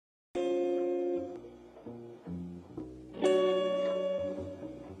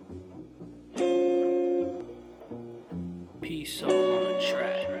Mobilise on the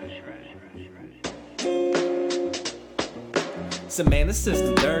track. So man, the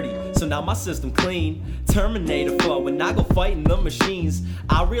system dirty, so now my system clean. Terminator flow, when I go fighting the machines,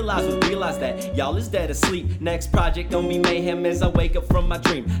 I realize that y'all is dead asleep. Next project gon' be mayhem as I wake up from my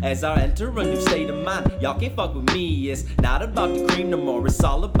dream. As I enter a new state of mind, y'all can't fuck with me. It's not about the cream no more, it's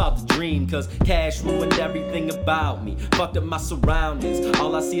all about the dream. Cause cash ruined everything about me, fucked up my surroundings.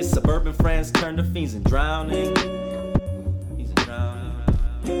 All I see is suburban friends turn to fiends and drowning.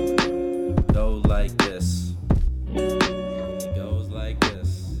 Go like this.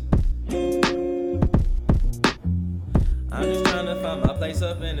 I'm just trying to find my place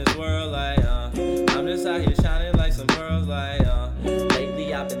up in this world, like, I'm just out here shining like some pearls, like,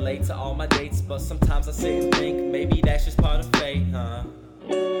 lately I've been late to all my dates, but sometimes I sit and think, maybe that's just part of fate, huh?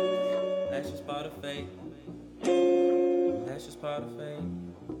 That's just part of fate. That's just part of fate.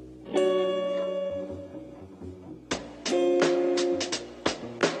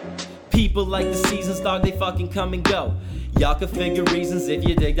 People like the seasons, dog, they fucking come and go. Y'all can figure reasons if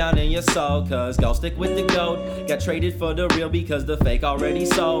you dig down in your soul. Cause go stick with the gold. Got traded for the real because the fake already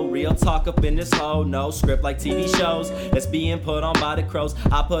sold. Real talk up in this hole. No script like TV shows. It's being put on by the crows.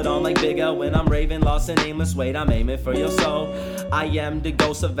 I put on like Big L when I'm raving, lost and aimless. Wait, I'm aiming for your soul. I am the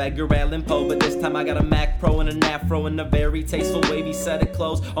ghost of Edgar Allan Poe, but this time I got a Mac Pro and an afro and a very tasteful wavy set of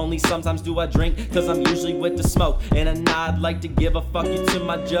clothes. Only sometimes do I drink cause I'm usually with the smoke. And a nod like to give a fuck you to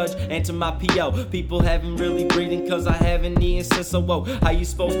my judge and to my PO. People haven't really breathing cause I haven't eaten since so whoa. How you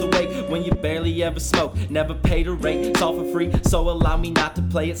supposed to wait when you barely ever smoke? Never pay the rate, it's all for free, so allow me not to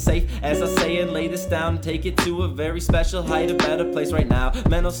play it safe. As I say and lay this down, take it to a very special height, a better place right now.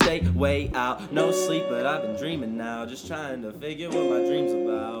 Mental state way out, no sleep but I've been dreaming now. Just trying to figure what my dream's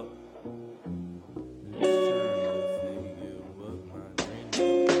about.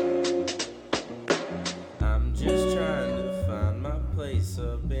 I'm just trying to find my place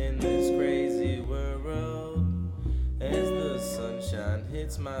up in this crazy world. As the sunshine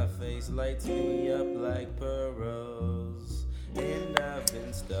hits my face, lights me up like pearls. And I've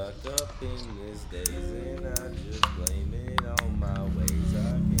been stuck up in this daze, and I just blame it on my ways.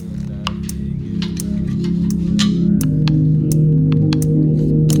 I cannot figure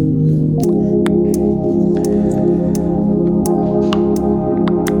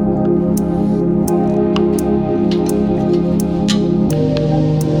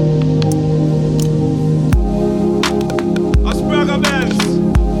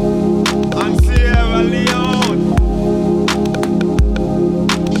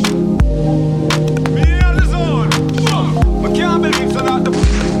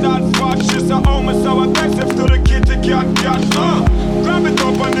grab it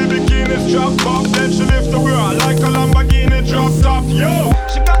up and the bikini's dropped off. Then she lift the girl like a Lamborghini dropped off. Yo,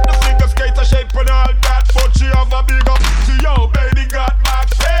 she got the figure skater shape and all that, but she have a big up to yo, baby got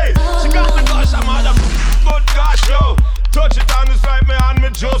back. Hey, she got the gosh, I'm out of good gosh, yo. Touch it on it's like me and me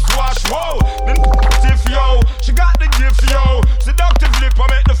just wash. Whoa, then stiff yo, she got the gift yo. Seductive lip, I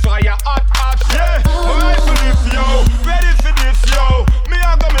make the fire hot, hot. Yeah, my rifle if yo, ready for this yo. Me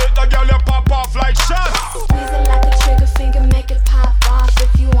I gonna make the girl you pop off like shots. Squeeze it like a trigger finger, make it pop off.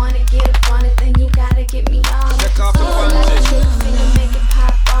 If you wanna get up on it, then you gotta get me off. Take off the Squeeze it like a trigger finger, make it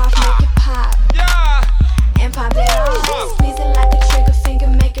pop off, make it pop. Yeah, And pop it off. Squeeze it like a trigger finger,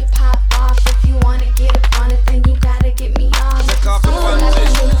 make it pop off. If you wanna get up on it, then you gotta get me off. take off the Squeeze it like a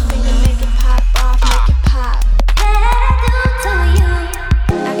trigger finger, make it pop off, make it pop.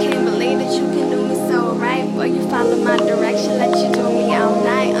 I can't believe that you can do me so right. Boy, you follow my direction, let you do me all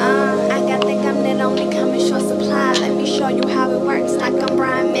night. I got think I'm that only coming short supply. Let me show you how it works, like I'm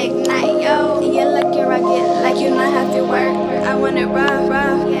Brian McKnight, yo. You looking rugged, like you know how to work. I want it rough,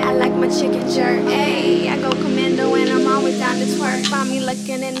 rough. Yeah, I like my chicken jerk. Hey, I go commando and I'm always down to twerk. Find me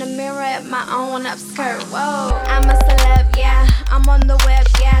looking in the mirror at my own upskirt. Whoa, I'm a celeb, yeah. I'm on the web,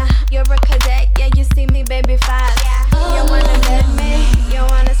 yeah. You're a cadet, yeah. You see me, baby, 5. Yeah. You wanna let me? You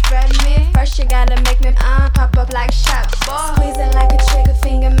wanna spread me? First you gotta make me pop up like shot. Squeeze it like a trigger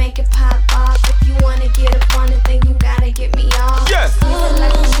finger, make it pop off. If you wanna get up on it, then you gotta get me off. Yes. Squeeze it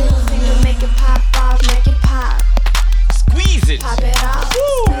like a trigger finger, make it pop off, make it pop. squeeze it. Pop it off.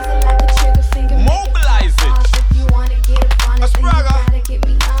 Squeeze it like a trigger finger, make Mobilise it pop off. If you wanna get up on it, then you Aspraga. gotta get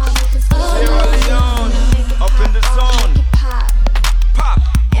me off. Make it squeeze it Sierra like a trigger Leone, finger, make it up in the pop off, zone. make it pop. Pop,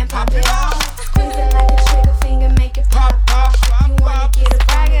 And pop it off. Squeeze it like a trigger finger,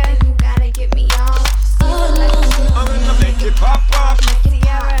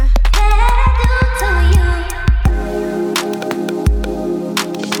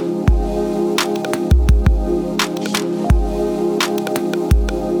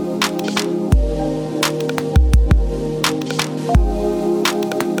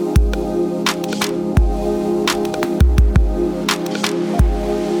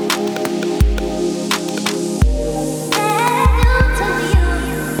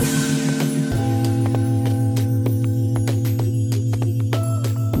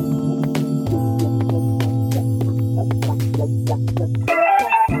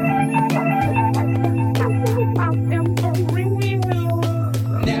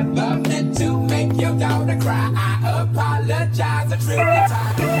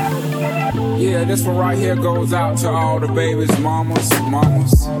 Yeah, this one right here goes out to all the babies, mamas,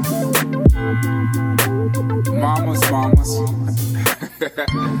 mamas. Mamas, mamas.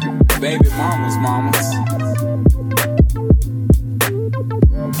 Baby mamas, mamas.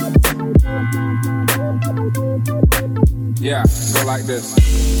 Yeah, go like this.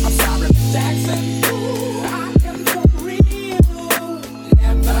 I'm sorry, Jackson. I am for real.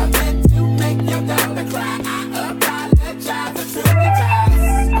 Never meant to make your daughter cry. I apologize a trillion times.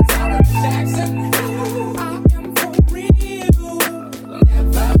 I'm sorry, Jackson. I am for real.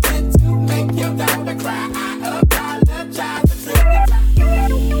 Never meant to make your daughter cry. I apologize a trillion times.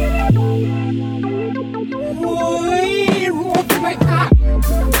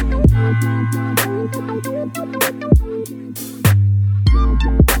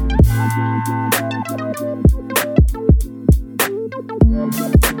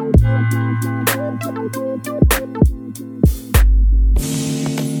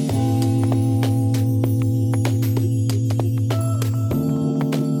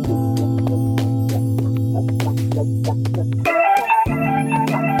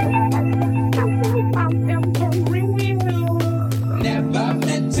 Never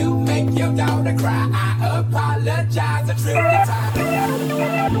meant to make your daughter cry. I apologize a trillion times.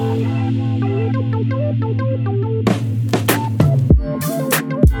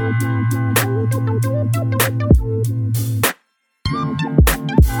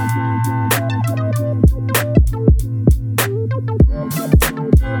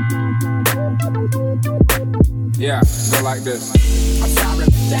 Yeah, go like this. I'm sorry,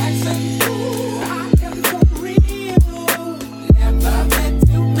 Jackson. I am for real. Never meant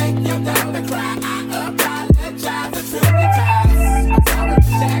to make your daughter cry. I apologize a trillion times. I'm sorry,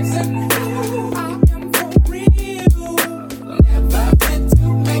 Jackson. I am for real. Never meant to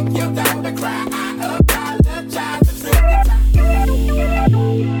make your daughter cry. I apologize a trillion times.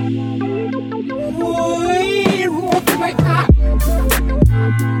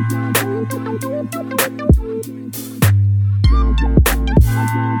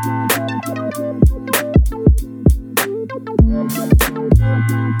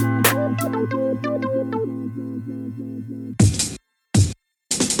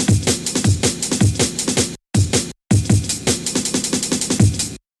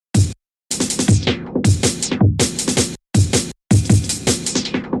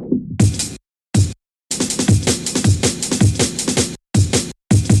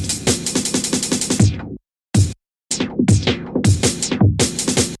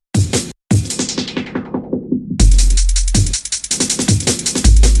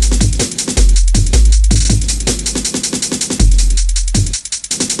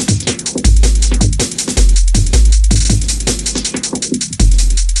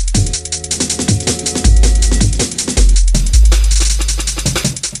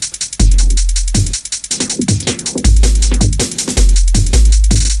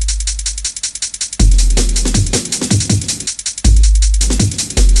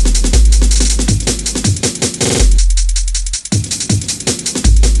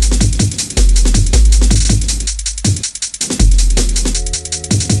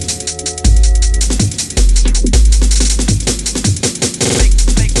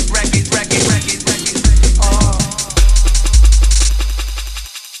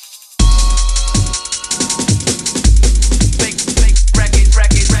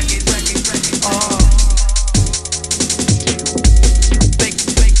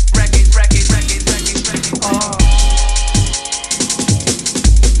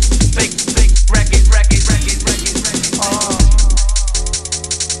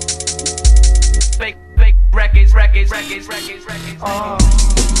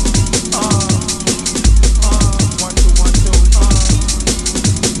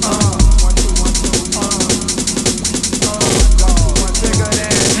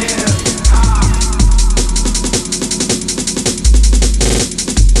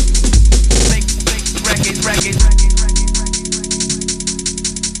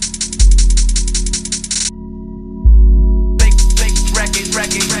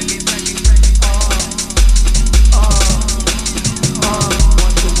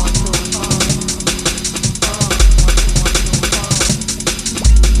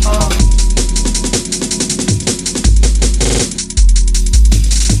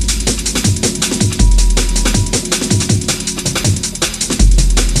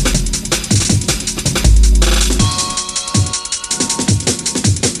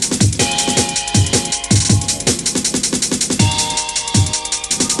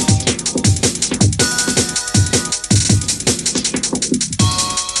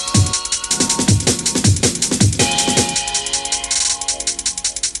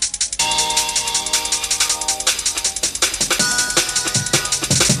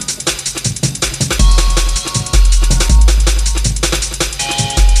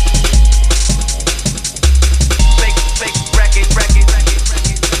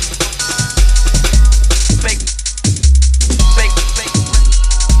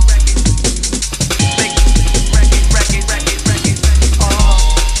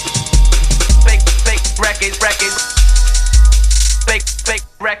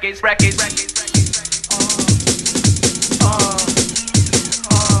 records.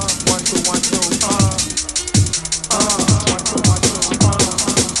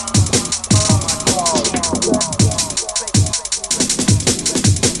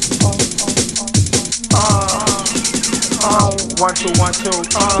 1 2 1 2 1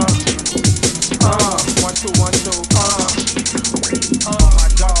 2 1 2 1 2 1 2 my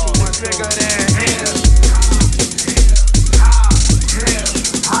dog, it's bigger than him.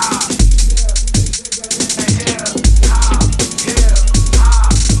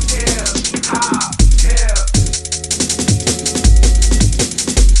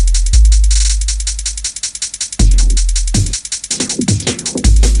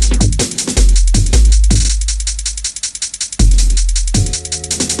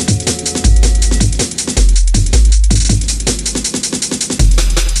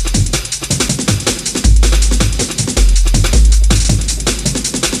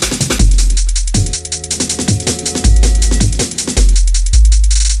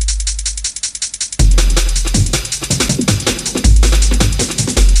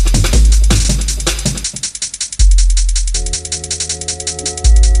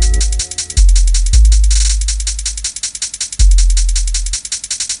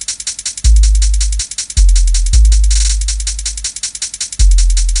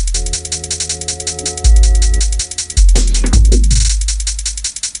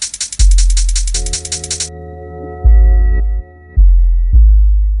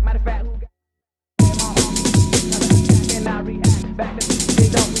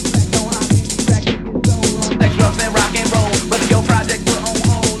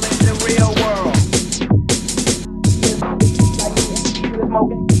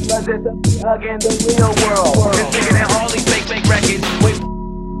 Again, the real world. It's bigger than all these fake records. Wait.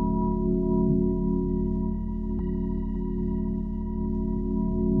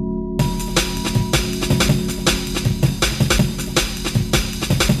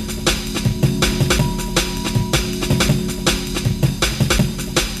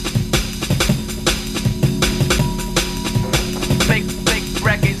 Fake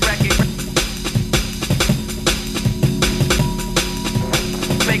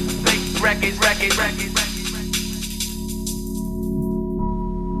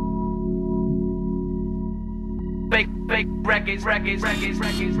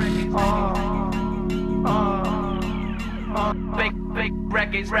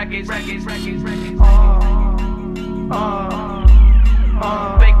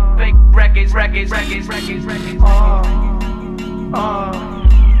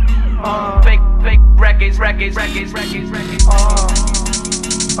records. Records. Fake records. Fake records.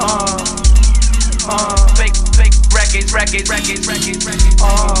 Fake records. Fake records.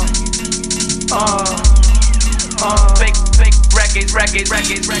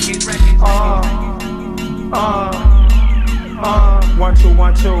 1 2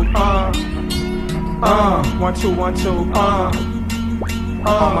 1 2 1 2 1 2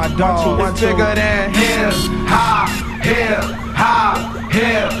 my dog, it's bigger than hip hop.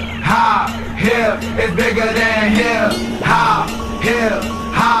 It's bigger than hip hop.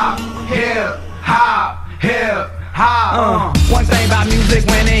 One thing about music,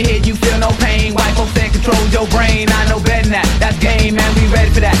 when it hit, you feel no pain. White folks that control your brain, I know better than that. That's game, man, we ready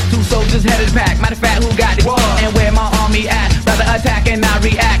for that. 2 soldiers headed to pack. Matter of fact, who got it? And where my army at? Rather attack and not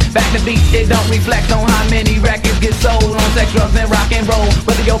react. Back to beat, it don't reflect on how many records get sold on sex, drugs, and rock and roll.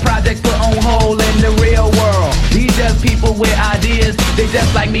 Whether your projects put on hold in the real world. These just people with ideas. They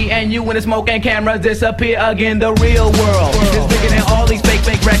just like me and you when the smoke and cameras disappear again. The real world is bigger than all these fake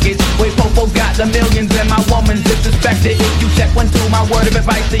records. Wait, Popo's got the millions and my woman's disrespected. If you check 1 2, my word of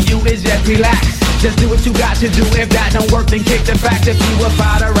advice to you is just relax. Just do what you got to do. If that don't work, then kick the fact. If you a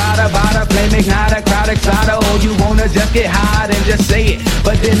fighter, rider, flame igniter, crowd exciter, or you wanna just get high, then just say it.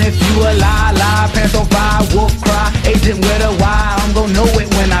 But then if you a lie, pants on fire, wolf cry, agent with a Y, I'm gon' know it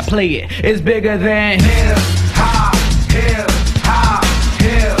when I play it. It's bigger than hip hop.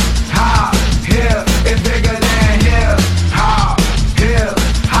 It's bigger than hip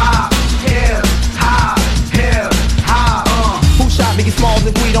hop. Who shot Biggie Smalls?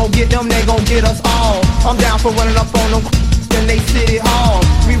 If we don't get them, they gon' get us all. I'm down for running up on them in they city hall.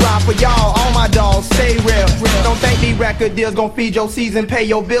 We ride for y'all, all my dogs, stay real. Don't think these record deals gon' feed your season, pay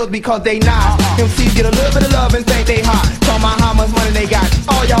your bills, because they not. MCs get a little bit of love and think they hot. Talk about how much money they got.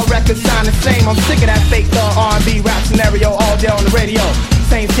 All y'all records sound the same. I'm sick of that fake thug R&B rap scenario all day on the radio.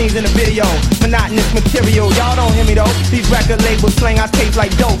 Same scenes in the video, monotonous material. Y'all don't hear me though. These record labels slang our tapes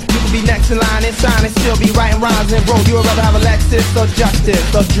like dope. You can be next in line and sign and still be writing rhymes and roll. You would rather have a Lexus or justice,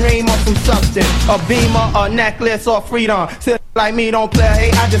 a dream or some substance, a beamer, a necklace or freedom. Still like me don't play,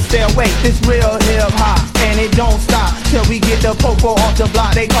 hey, I just stay awake. This real hip hop, and it don't stop till we get the popo off the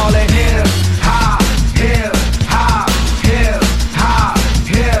block. They call it hip hop, hip hop, hip hop,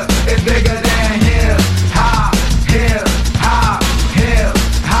 hip. It's bigger than hip hop, hip hop, hip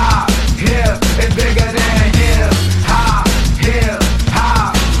hop, hip. It's bigger than hip hop, hip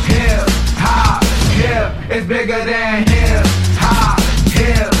hop, hip hop, hip. It's bigger than hip hop,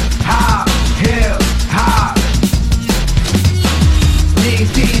 hip hop, hip hop.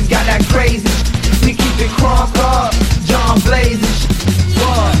 DP's got that crazy shit. We keep it crunk up, John blazing shit.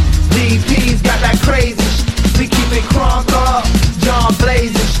 What? DP's got that crazy shit. We keep it crunk up, John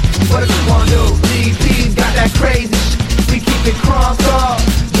blazing shit. What if you wanna do? DP's got that crazy shit. We keep it crunk up,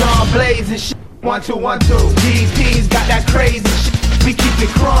 John blazing shit. 1 2 1 2. DP's got that crazy shit. We keep it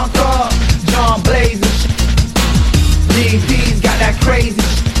crunk up, John blazing shit. DP's got that crazy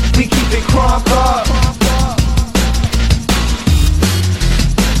shit. We keep it crunk up.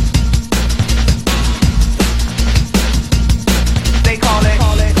 They call it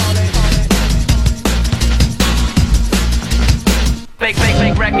fake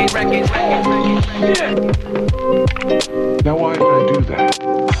record. Yeah. Now why did I do that?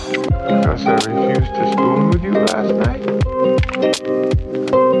 Because I refused to spoon with you last night?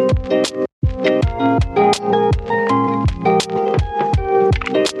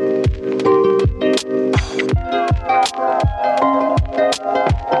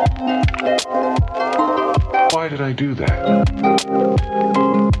 Why did I do that?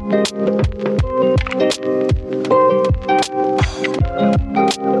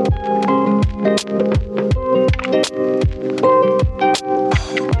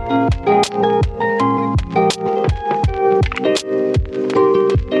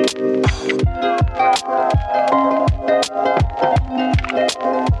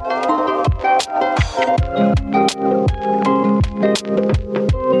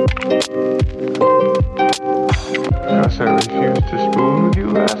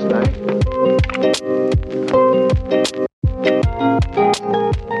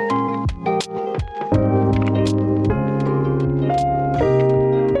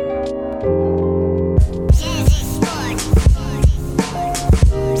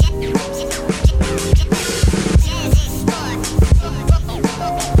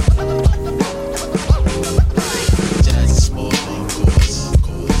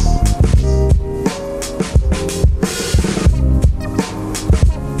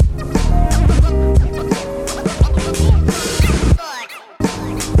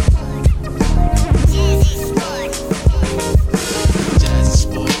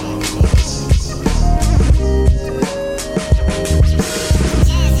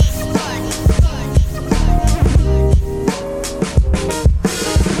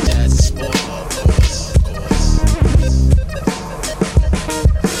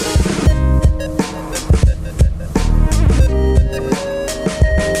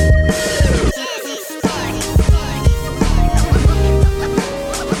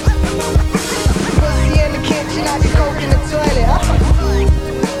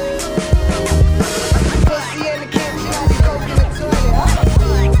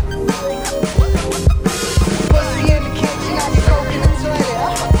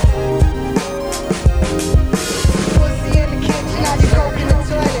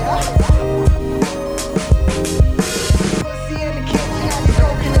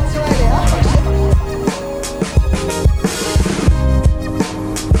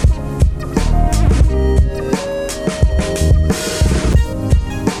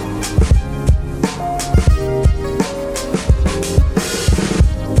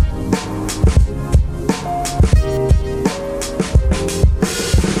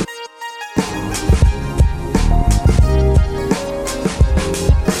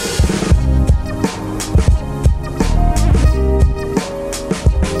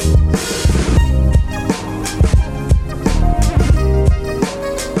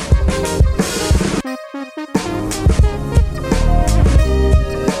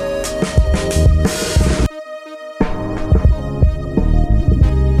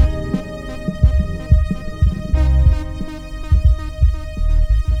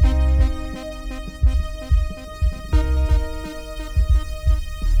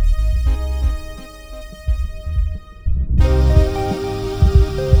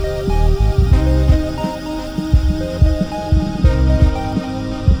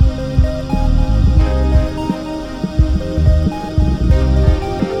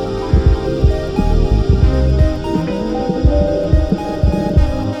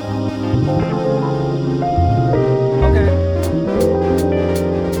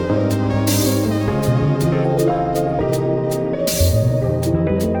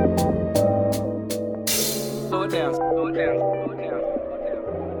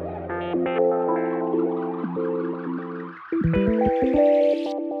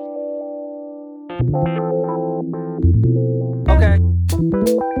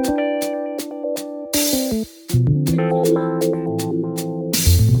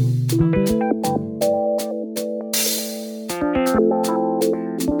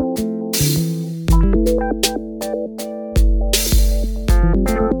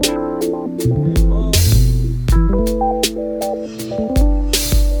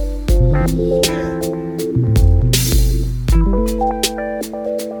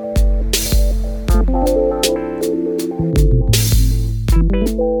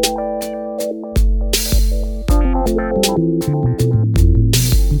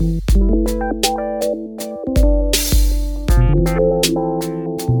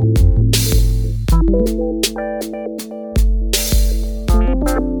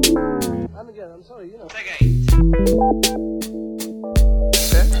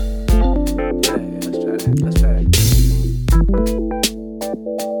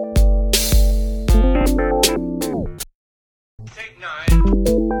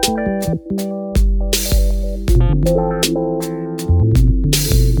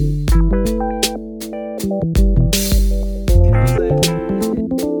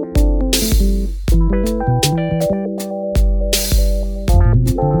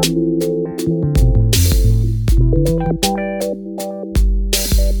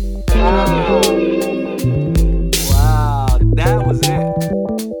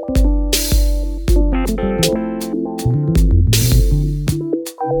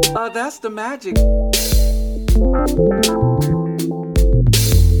 That's the magic.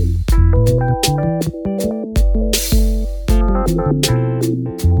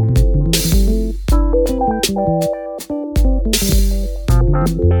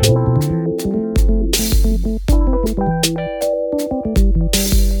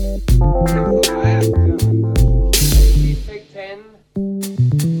 Take 10.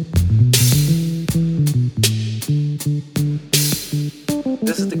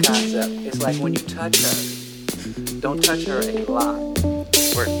 This is the concept. It's like when you touch her, don't touch her a lot.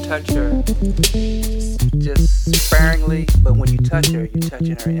 Or touch her just sparingly, but when you touch her, you're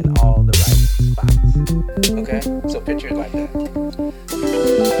touching her in all the right spots. Okay? So picture it like that.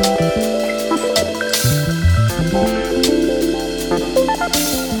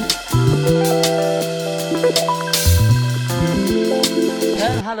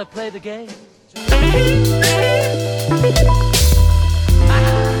 Learn how to play the game.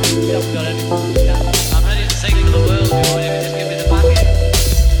 I've got everything. Yeah. I'm ready to sing to the world, George, if you just give me the packet.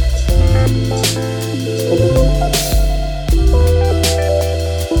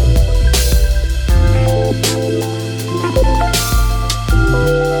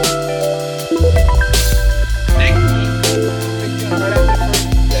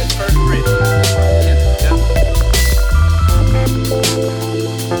 That first bridge.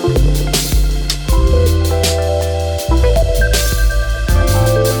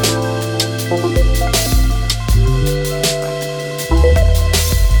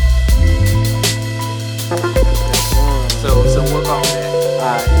 So work on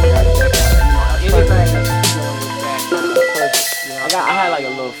that. I had like a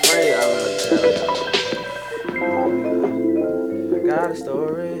little phrase. I got a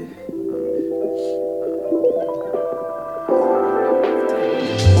story.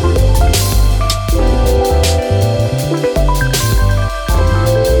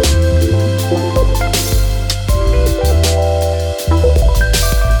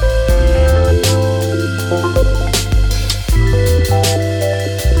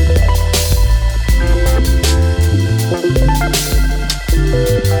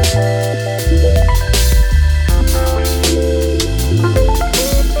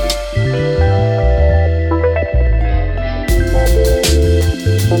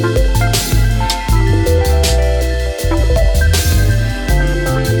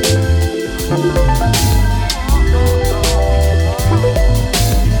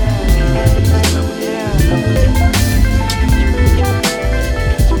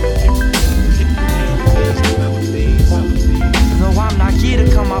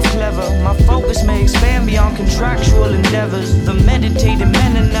 Contractual endeavors. The meditating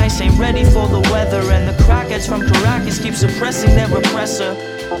Mennonites ain't ready for the weather, and the crackheads from Caracas keep suppressing their repressor.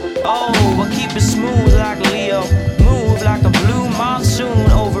 Oh, I keep it smooth like Leo, move like a blue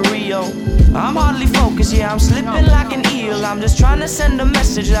monsoon over Rio. I'm hardly focused, yeah, I'm slipping like an eel. I'm just trying to send a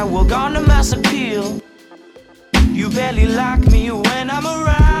message that will garner mass appeal. You barely like me when I'm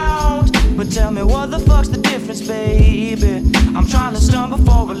around, but tell me what the fuck's the difference, baby? I'm trying to stun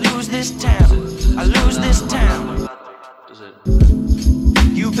before I lose this town. I lose this town.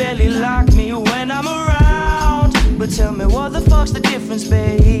 You barely like me when I'm around, but tell me what the fuck's the difference,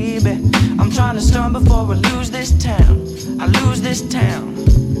 baby? I'm trying to stun before I lose this town. I lose this town.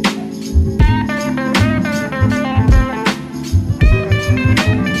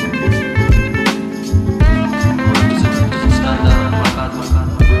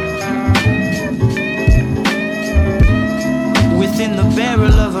 Within the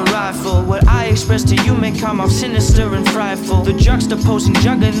barrel of a rifle, what I express to you may come off sinister and frightful. The juxtaposing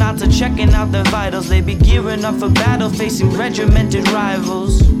juggernauts are checking out their vitals. They be gearing up for battle, facing regimented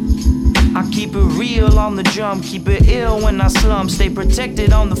rivals. I keep it real on the jump, keep it ill when I slump, stay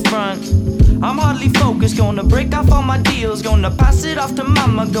protected on the front. I'm hardly focused, gonna break off all my deals, gonna pass it off to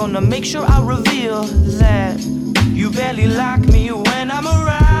mama, gonna make sure I reveal that you barely like me when I'm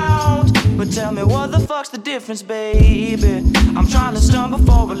around. But tell me what the fuck's the difference, baby? I'm trying to stun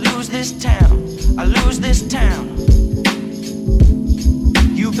before I lose this town, I lose this town.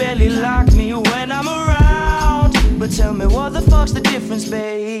 You barely like me when I'm around. But tell me what the fuck's the difference,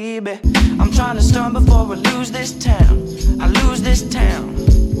 baby? I'm trying to stun before I lose this town, I lose this town.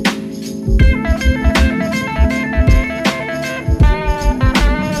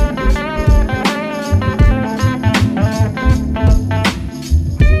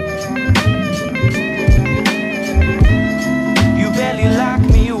 You barely like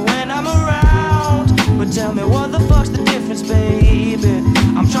me when I'm around. But tell me what the fuck's the difference, baby?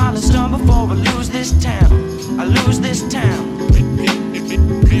 I'm trying to stun before I lose this town, I lose this town.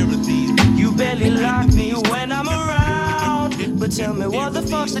 You barely like me when I'm around. But tell me what the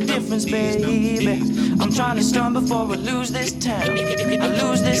fuck's the difference, baby? I'm trying to stun before I lose this town, I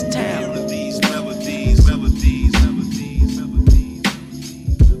lose this town.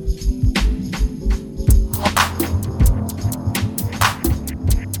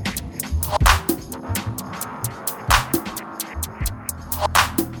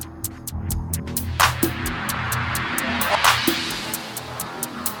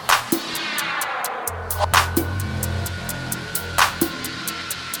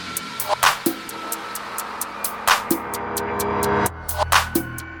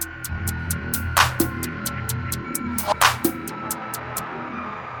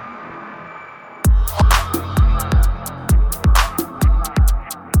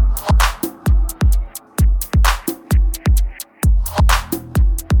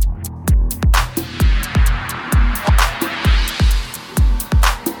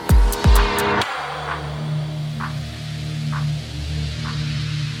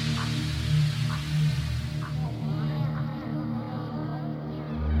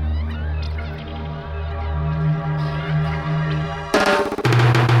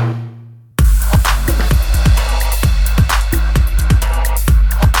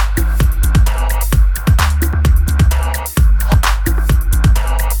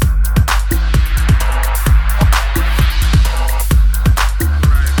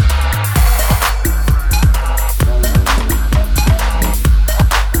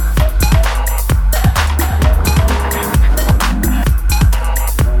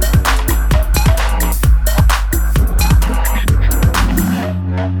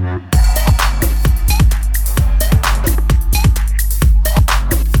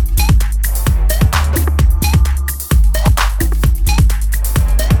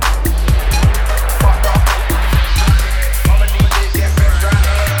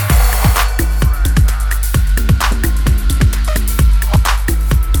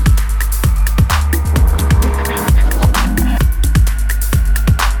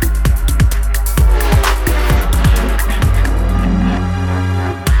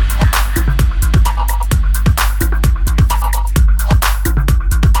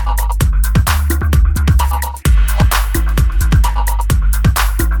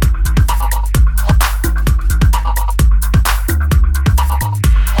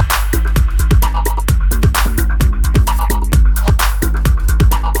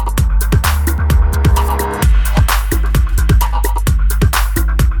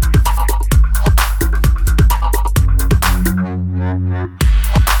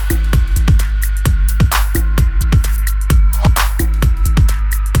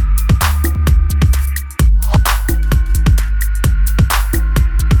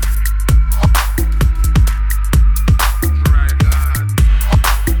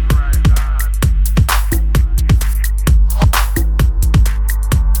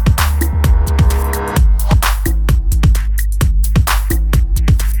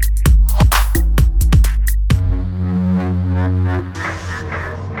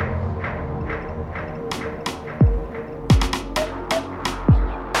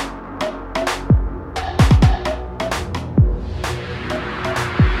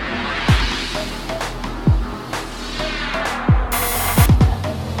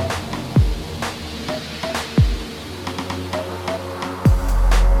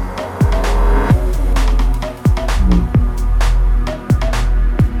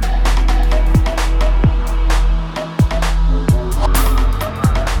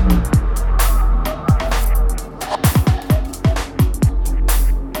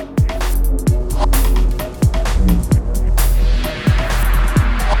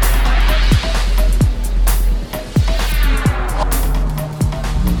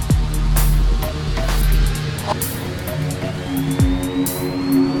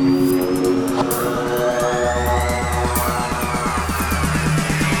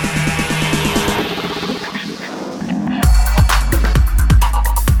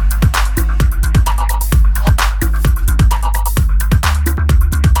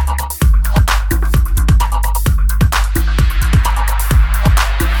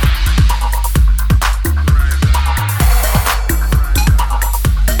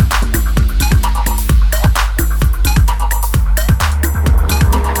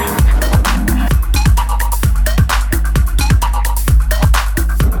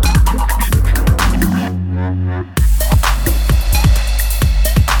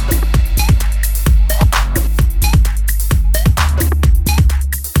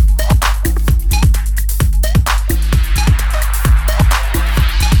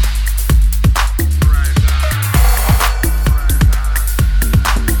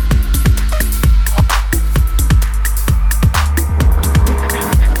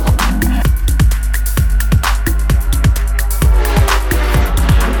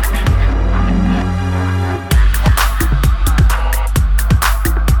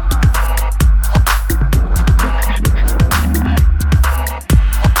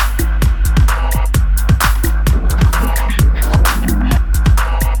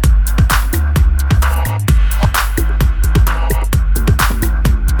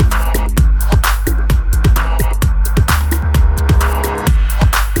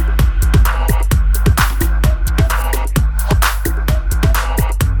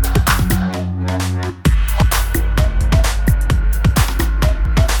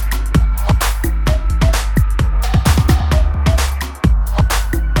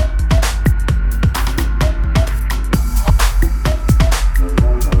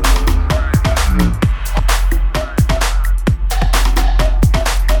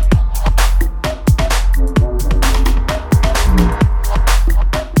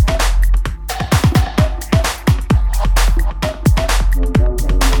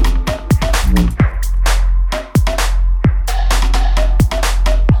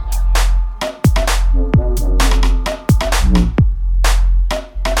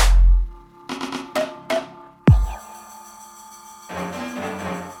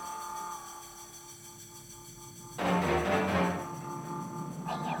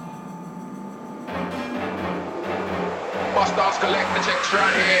 collect the checks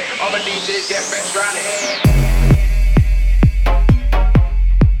round here. All the DJs get vexed round here.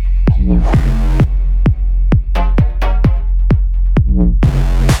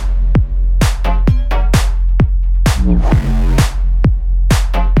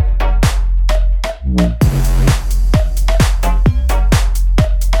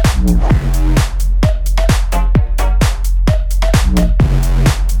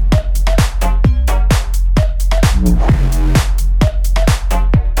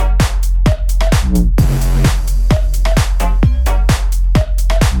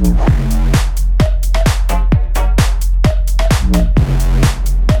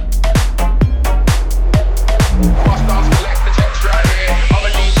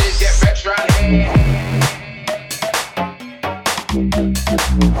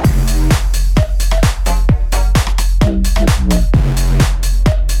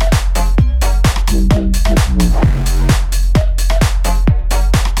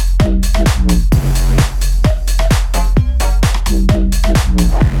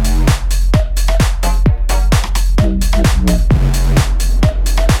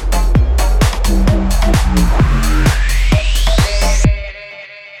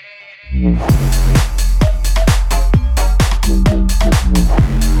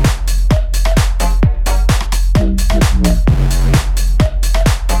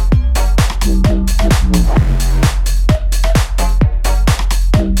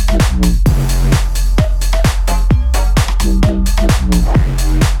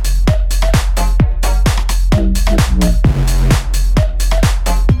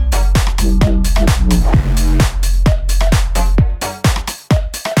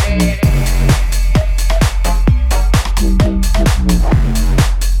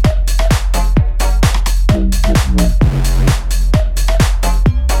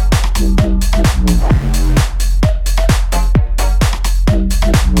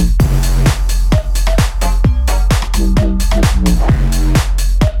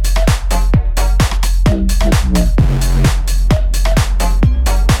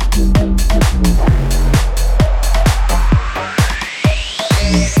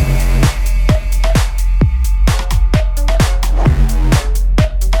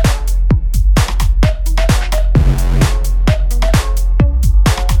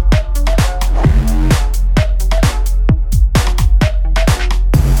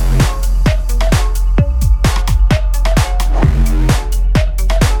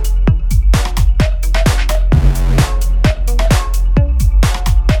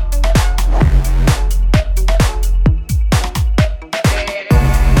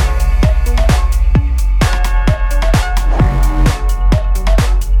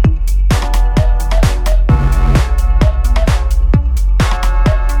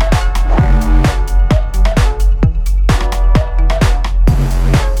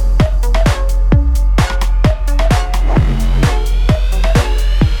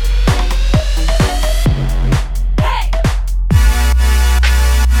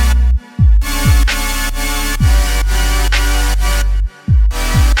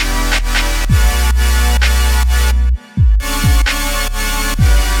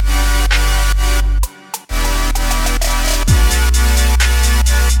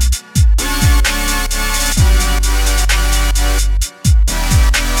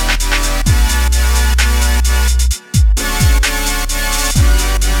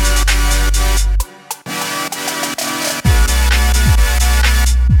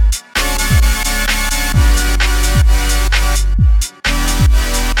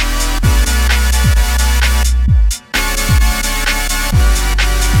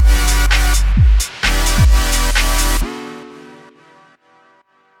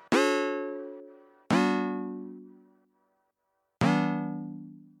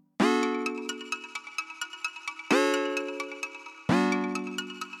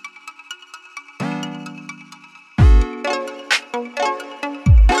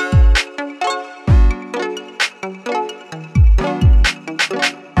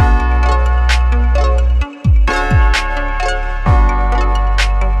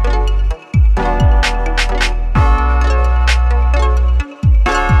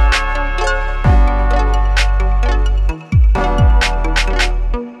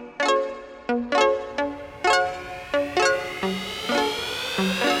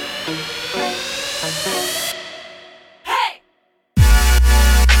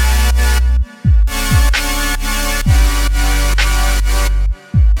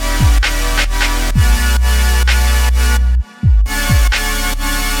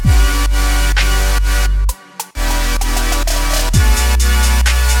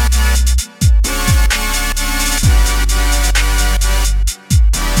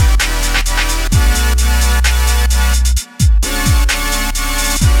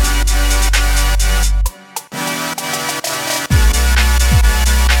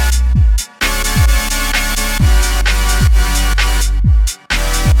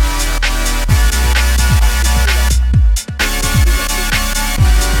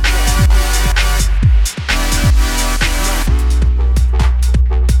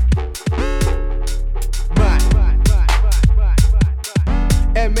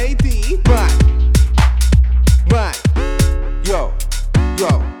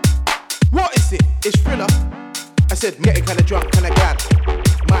 said, getting kinda drunk, kinda glad.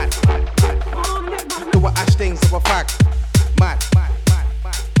 Mad. Do what ash things of a fag. Mad.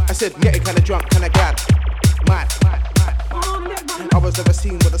 I said, getting kinda drunk, kinda glad. Mad. I was never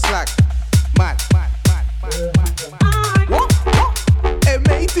seen with a slag. Mad. What?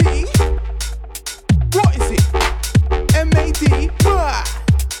 M-A-D? What is it? M-A-D? Mad.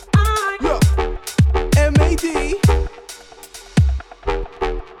 Look. M-A-D?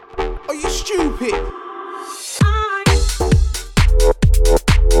 Are you stupid?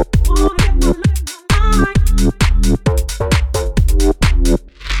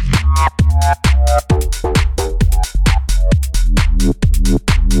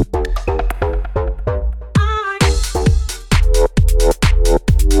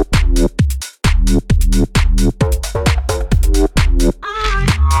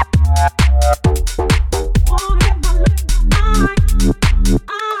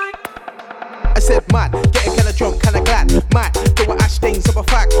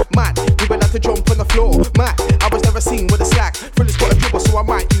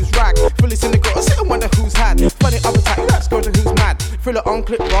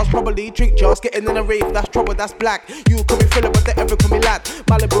 Drink jars, getting in a rave, that's trouble, that's black. You call me filler, but they ever call me lad.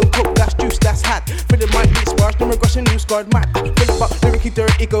 Malibu coke, that's juice, that's hat. Feeling my beat sparse, no regression, new scarred mad. Fill up, lyricky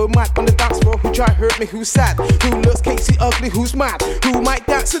dirty, go mad. On the dance floor, who try hurt me, who's sad? Who looks Casey ugly, who's mad? Who might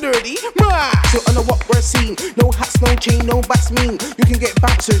dance dirty? Mad! So under what we're seeing, no hats, no chain, no bats mean. You can get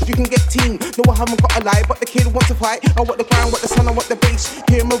bouncers, you can get team. No, I haven't got a lie, but the kid wants to fight. I want the ground, what the sun, I want the bass.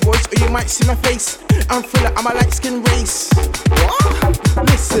 Hear my voice, or you might see my face. I'm filler, I'm a light skin race. What?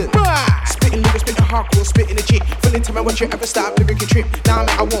 Listen, spitting lyrics, spitting hardcore, spitting legit. Feeling to me when you ever stop, lyric trip. Now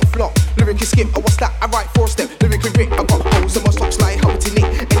I won't flop, lyric skip. Oh, what's that? I write 4-step, lyric rip. I got holes in my socks like how it's in it.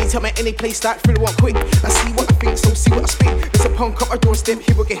 Anytime at any place that feel one quick. I see what I think, so see what I spit. There's a punk up my doorstep,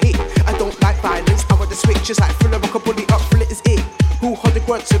 he will get hit. I don't like violence, I want the switch. Just like thriller, I can bully up, thriller is it. Who hold the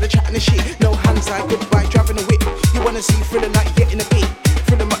grunt, so they're chatting the shit. No hands, I goodbye, driving a whip. You wanna see thriller like getting a beat.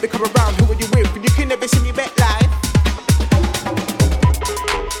 Thriller might be come around, who are you with? But you can never see me back live.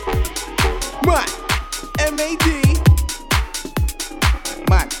 Mad, M-A-D.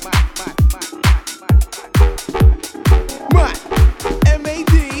 Mad,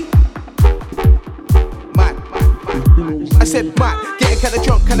 M-A-D. Mad. I said mad, getting kinda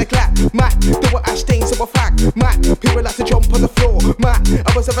drunk, kinda glad. Mad, there were ash stains of a fag. Mad, people like to jump on the floor. Mad,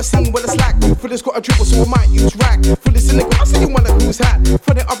 I was ever seen with a slag. Fuller's got a dribble, so I might use rag. Fuller's in the grass, so you wonder who's had.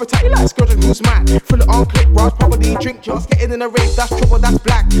 For the other time, you like skirting who's mad. Fuller on clip bras, probably drink jars. Getting in a rave, that's trouble, that's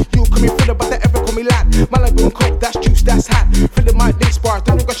black. You call me Fuller, but they ever call me lad. Malibu coke, that's juice, that's hat. Fuller my big spars,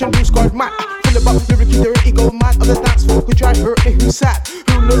 don't regression, new scarred mad. Fuller about lyricky dirty, go mad on the dance floor. Who try hurt me, who's sad?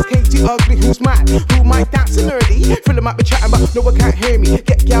 Who looks Katie ugly, who's mad? Who might dance nerdy? Fuller might be chatting, but no one can't hear me.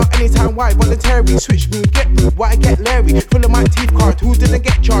 Get out anytime, why? Voluntary, switch mood, get rude, why get Larry? Fuller my teeth card, who didn't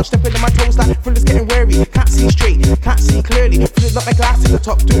get charged? Stepping in my toes like Fuller's getting wary. Can't see straight, can't see clearly. Fuller's not my glass to the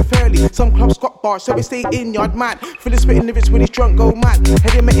top, do it fairly. Some clubs got bars, so we stay in yard mad. Fuller's spitting lyrics when he's drunk, go mad.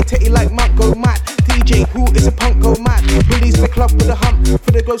 Heading meditating like monk, go mad. DJ, who is a punk, go mad. Release the club with a hump.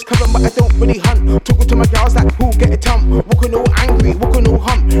 For the glows cover, but I don't really hunt. Talking to my girls like who get a tump. Walking all angry, walking all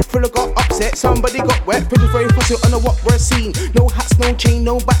hump. Fuller got upset, somebody got wet. Pretty very fussy, I know what we're seeing. No hats, no chain,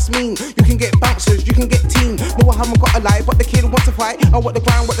 no bats mean. You can get bouncers, you can get team. No, I haven't got a lie, but the kid wants to fight. I want the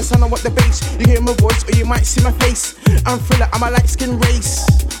ground, want the sun, I want the bass. You hear my voice, or you might see my face. I'm Thriller, I'm a light skin race.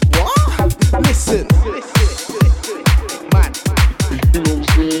 What? Listen. Man. You know what I'm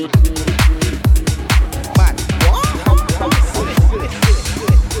saying? Man. What?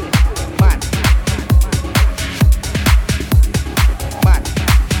 Man. Man.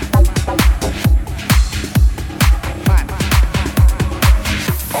 Man.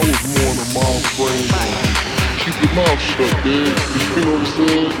 I was more in a mom's brain. Keep your mouth shut, dude. You know what I'm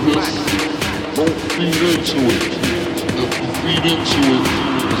saying? Just don't feed into it. If you feed into it,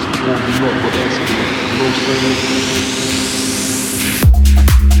 it's gonna be nothing but accident. You know what I'm saying?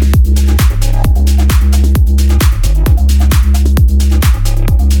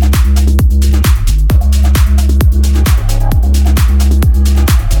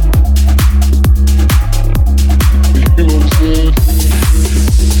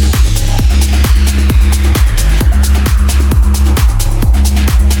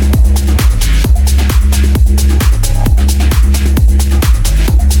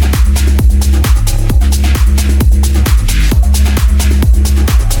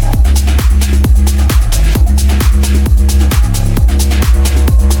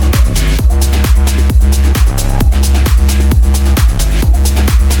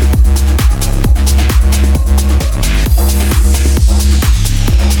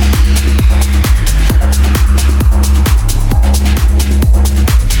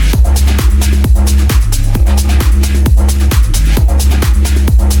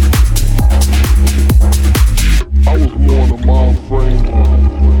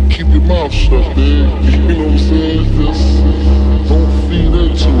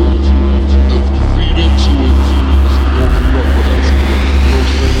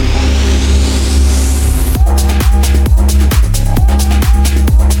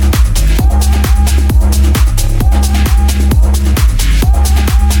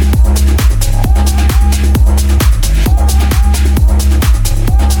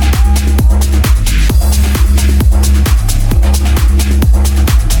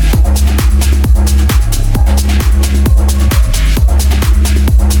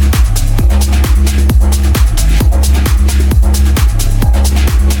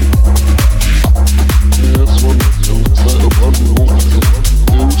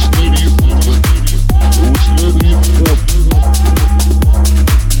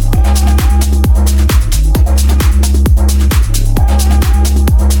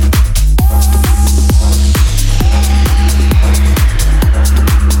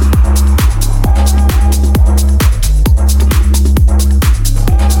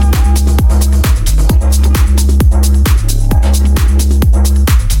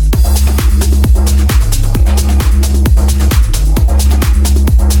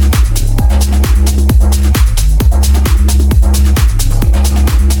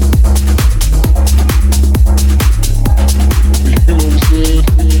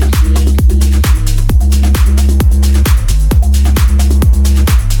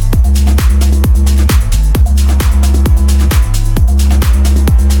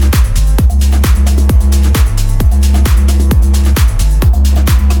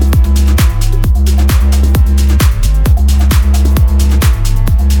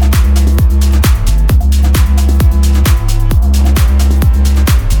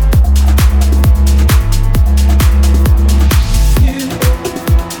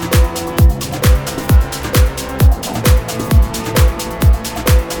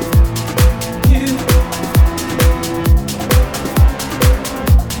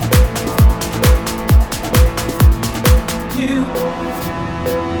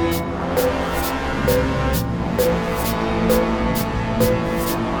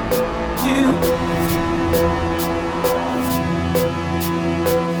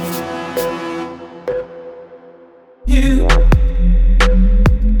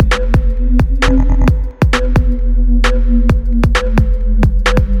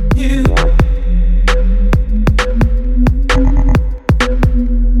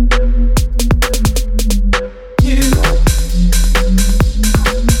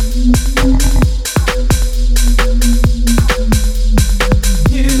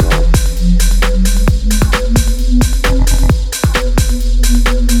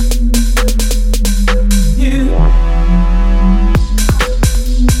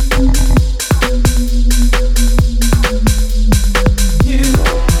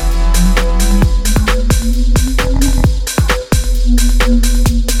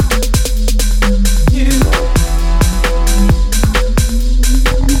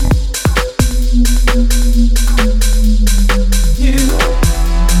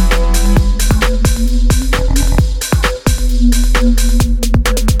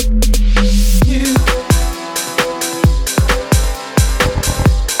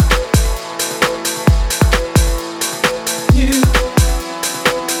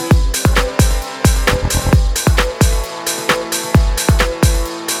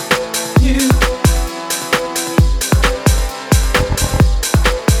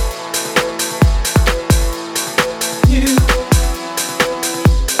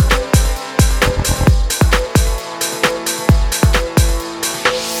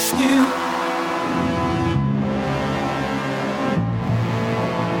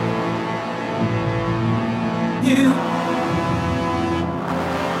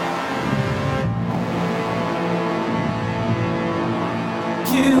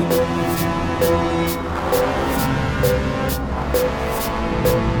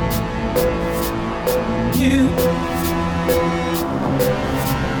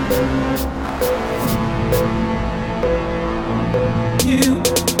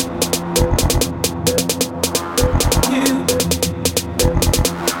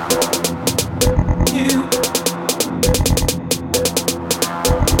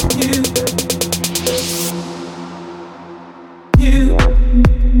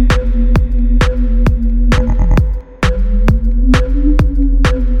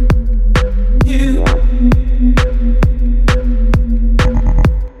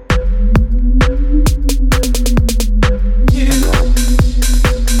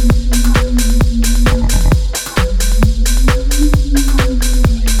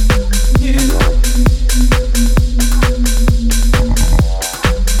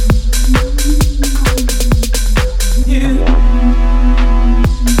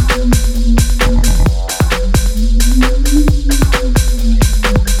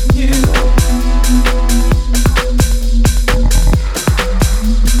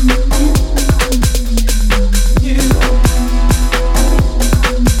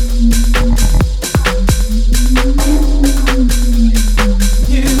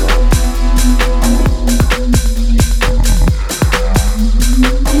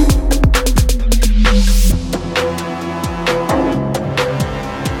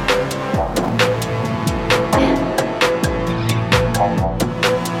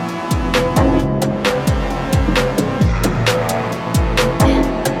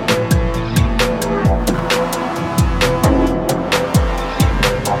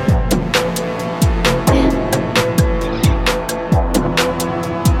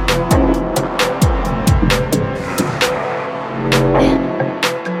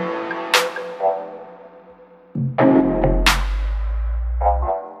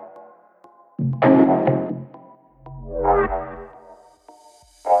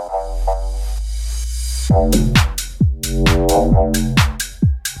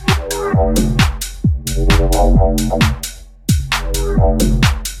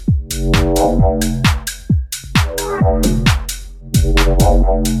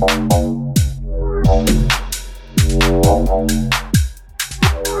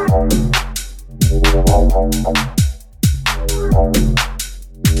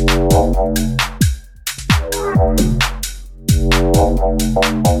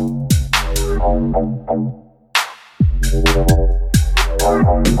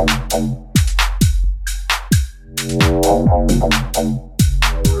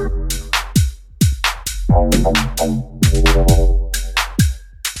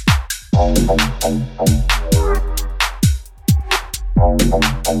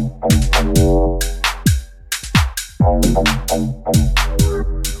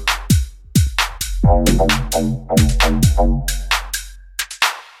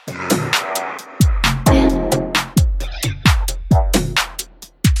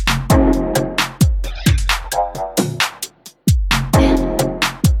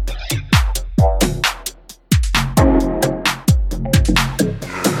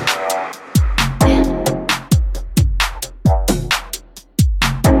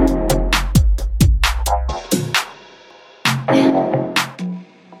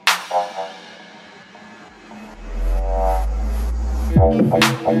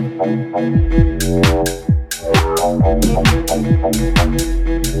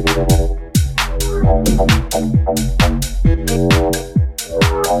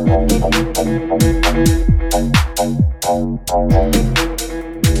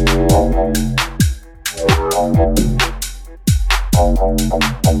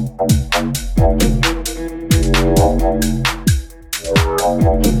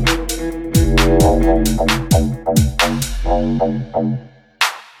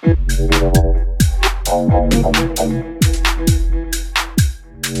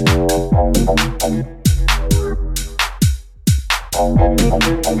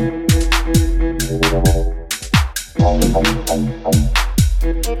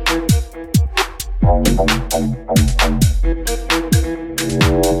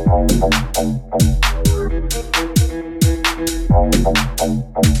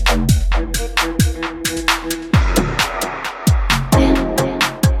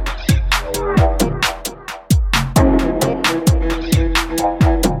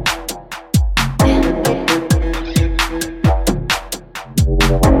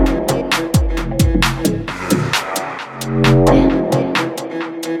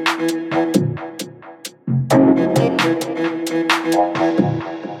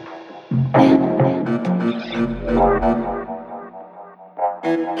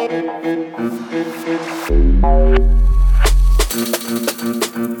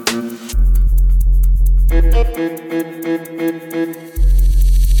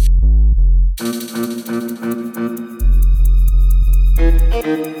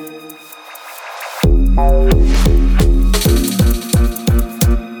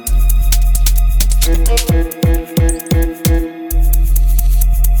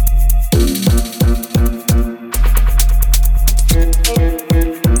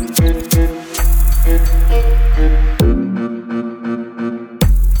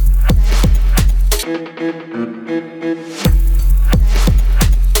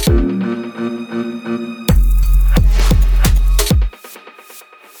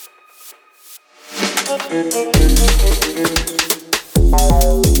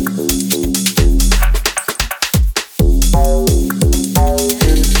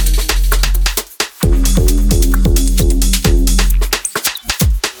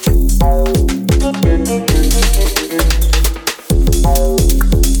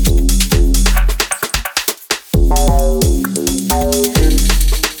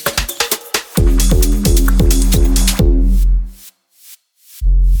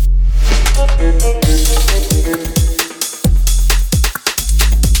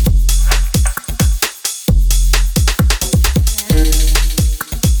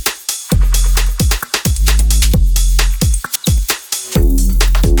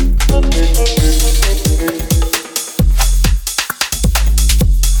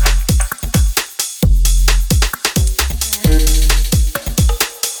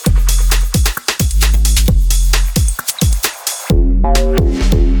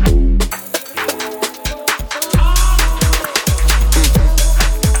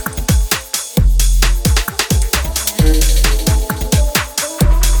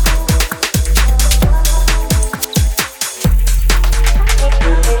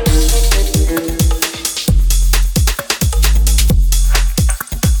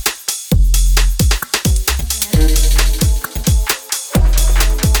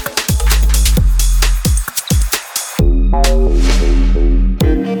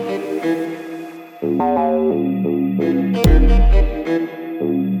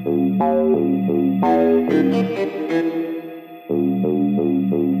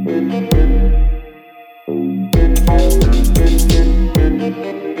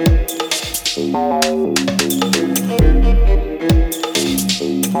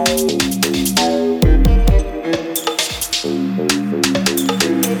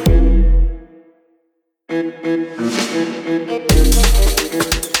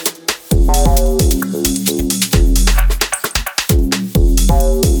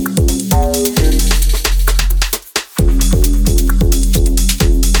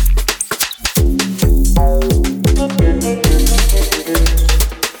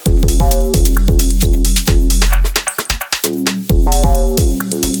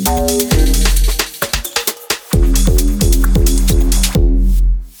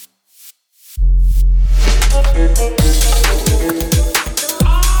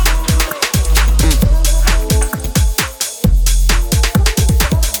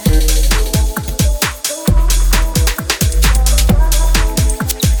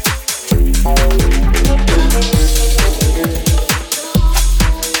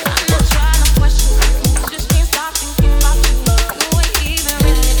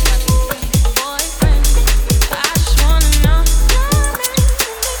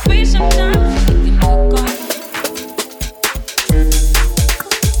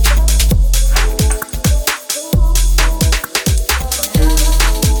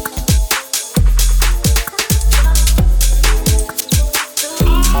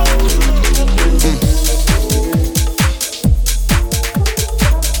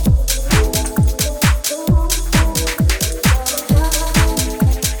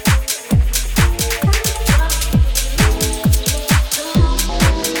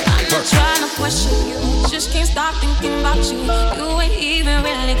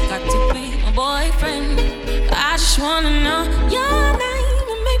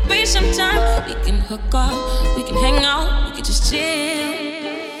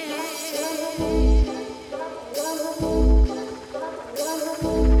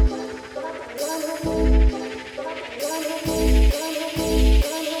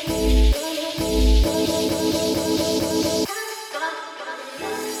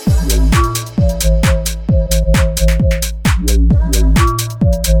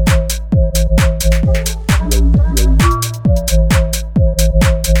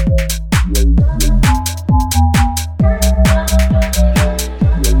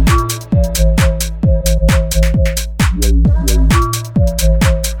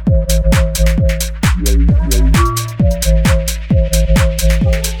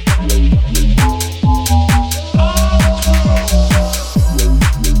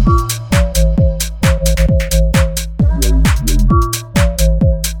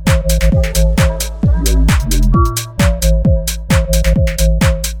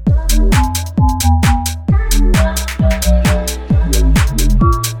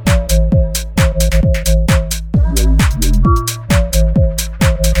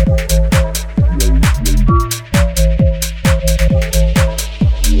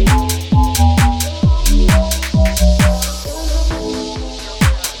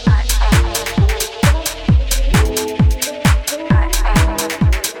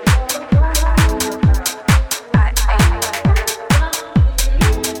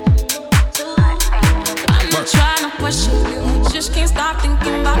 start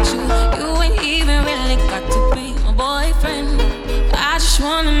thinking about you. You ain't even really got to be my boyfriend. I just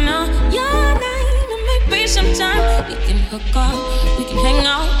wanna know your name and maybe sometime we can hook up, we can hang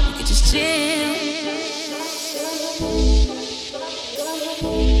out, we can just chill.